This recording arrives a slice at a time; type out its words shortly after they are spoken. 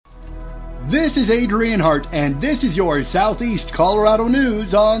This is Adrian Hart, and this is your Southeast Colorado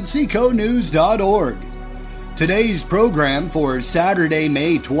news on SECOnews.org. Today's program for Saturday,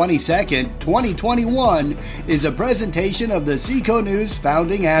 May 22nd, 2021 is a presentation of the SECO News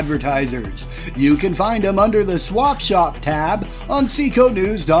founding advertisers. You can find them under the Swap Shop tab on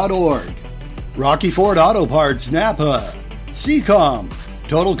SECOnews.org. Rocky Ford Auto Parts, Napa, Secom,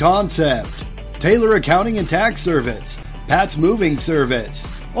 Total Concept, Taylor Accounting and Tax Service, Pat's Moving Service,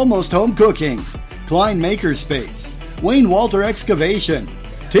 Almost Home Cooking, Klein Makerspace, Wayne Walter Excavation,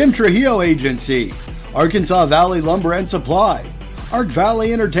 Tim Trujillo Agency, Arkansas Valley Lumber and Supply, Ark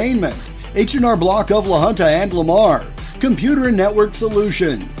Valley Entertainment, H&R Block of La Junta and Lamar, Computer and Network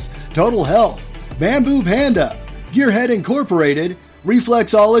Solutions, Total Health, Bamboo Panda, Gearhead Incorporated,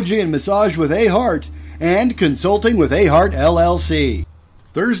 Reflexology and Massage with A. Hart, and Consulting with A. Hart LLC.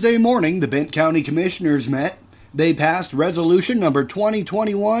 Thursday morning, the Bent County Commissioners met. They passed Resolution number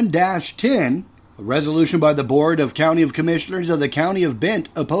 2021-10, a resolution by the Board of County of Commissioners of the County of Bent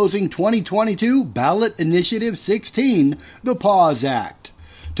opposing 2022 Ballot Initiative 16, the PAWS Act.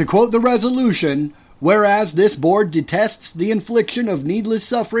 To quote the resolution, whereas this board detests the infliction of needless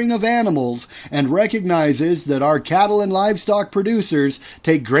suffering of animals and recognizes that our cattle and livestock producers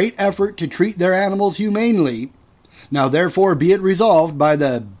take great effort to treat their animals humanely, now therefore be it resolved by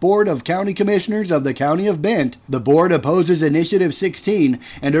the Board of County Commissioners of the County of Bent, the Board opposes Initiative 16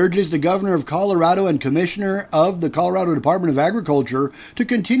 and urges the Governor of Colorado and Commissioner of the Colorado Department of Agriculture to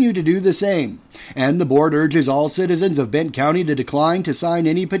continue to do the same. And the Board urges all citizens of Bent County to decline to sign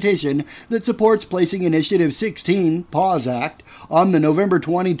any petition that supports placing Initiative 16, PAWS Act, on the November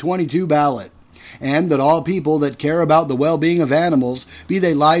 2022 ballot. And that all people that care about the well-being of animals, be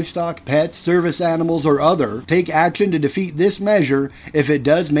they livestock, pets, service animals, or other, take action to defeat this measure if it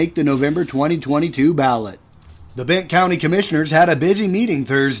does make the November 2022 ballot. The Bent County Commissioners had a busy meeting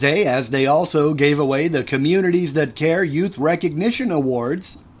Thursday as they also gave away the Communities That Care Youth Recognition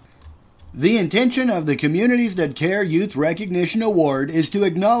Awards. The intention of the Communities That Care Youth Recognition Award is to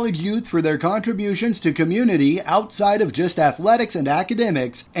acknowledge youth for their contributions to community outside of just athletics and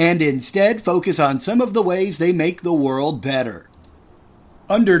academics, and instead focus on some of the ways they make the world better.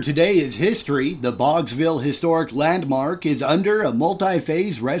 Under Today is History, the Boggsville Historic Landmark is under a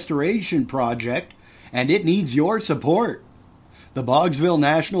multi-phase restoration project, and it needs your support. The Boggsville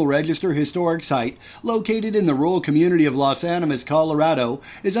National Register Historic Site, located in the rural community of Los Animas, Colorado,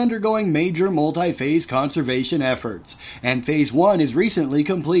 is undergoing major multi-phase conservation efforts, and Phase 1 is recently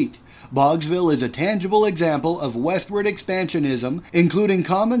complete. Boggsville is a tangible example of westward expansionism, including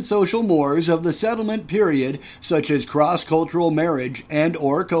common social mores of the settlement period, such as cross-cultural marriage and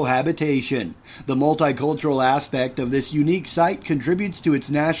or cohabitation. The multicultural aspect of this unique site contributes to its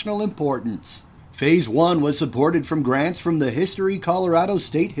national importance. Phase 1 was supported from grants from the History Colorado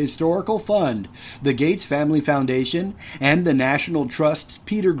State Historical Fund, the Gates Family Foundation, and the National Trust's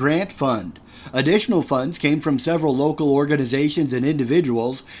Peter Grant Fund. Additional funds came from several local organizations and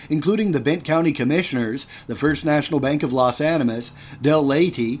individuals, including the Bent County Commissioners, the First National Bank of Los Animas, Del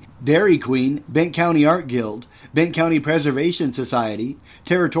Leite, Dairy Queen, Bent County Art Guild, Bent County Preservation Society,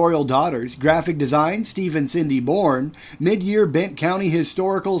 Territorial Daughters, Graphic Design, Steve and Cindy Bourne, Mid-Year Bent County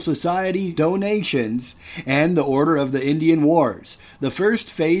Historical Society donations, and the Order of the Indian Wars. The first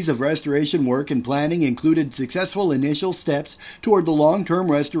phase of restoration work and planning included successful initial steps toward the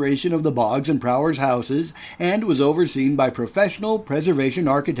long-term restoration of the Boggs and Prowers houses and was overseen by professional preservation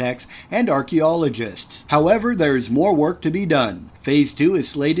architects and archaeologists. However, there is more work to be done. Phase 2 is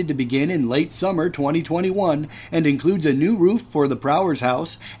slated to begin in late summer 2021 and includes a new roof for the Prowers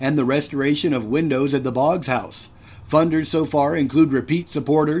house and the restoration of windows at the Boggs house. Funders so far include repeat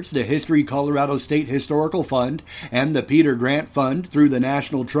supporters, the History Colorado State Historical Fund, and the Peter Grant Fund through the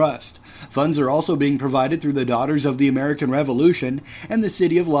National Trust. Funds are also being provided through the Daughters of the American Revolution and the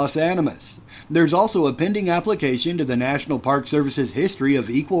City of Los Animas. There's also a pending application to the National Park Service's History of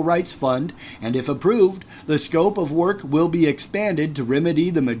Equal Rights Fund, and if approved, the scope of work will be expanded to remedy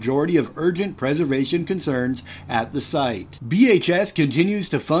the majority of urgent preservation concerns at the site. BHS continues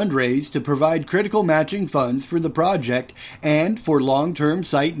to fundraise to provide critical matching funds for the project and for long-term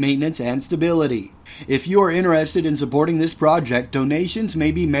site maintenance and stability. If you are interested in supporting this project, donations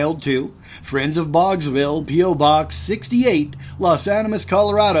may be mailed to Friends of Boggsville, P.O. Box 68, Los Animas,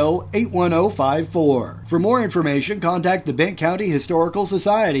 Colorado 81054. For more information, contact the Bent County Historical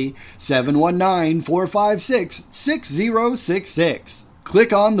Society 719-456-6066.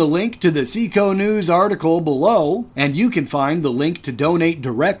 Click on the link to the SECO News article below, and you can find the link to donate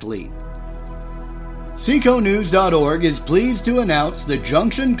directly. SECOnews.org is pleased to announce the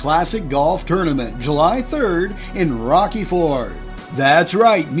Junction Classic Golf Tournament, July 3rd in Rocky Ford. That's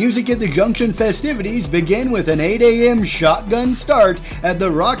right, Music at the Junction festivities begin with an 8 a.m. shotgun start at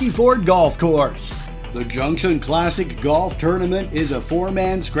the Rocky Ford Golf Course. The Junction Classic Golf Tournament is a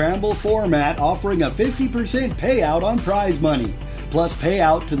four-man scramble format offering a 50% payout on prize money, plus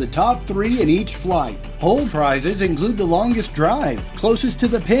payout to the top three in each flight. Whole prizes include the longest drive, closest to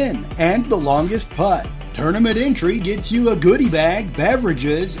the pin, and the longest putt. Tournament entry gets you a goodie bag,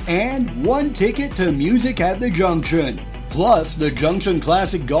 beverages, and one ticket to Music at the Junction. Plus, the Junction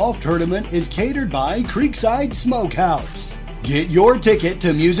Classic Golf Tournament is catered by Creekside Smokehouse. Get your ticket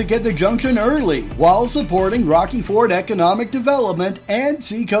to Music at the Junction early while supporting Rocky Ford Economic Development and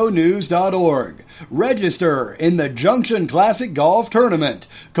SECOnews.org. Register in the Junction Classic Golf Tournament.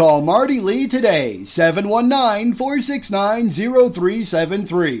 Call Marty Lee today,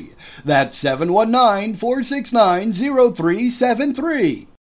 719-469-0373. That's 719-469-0373.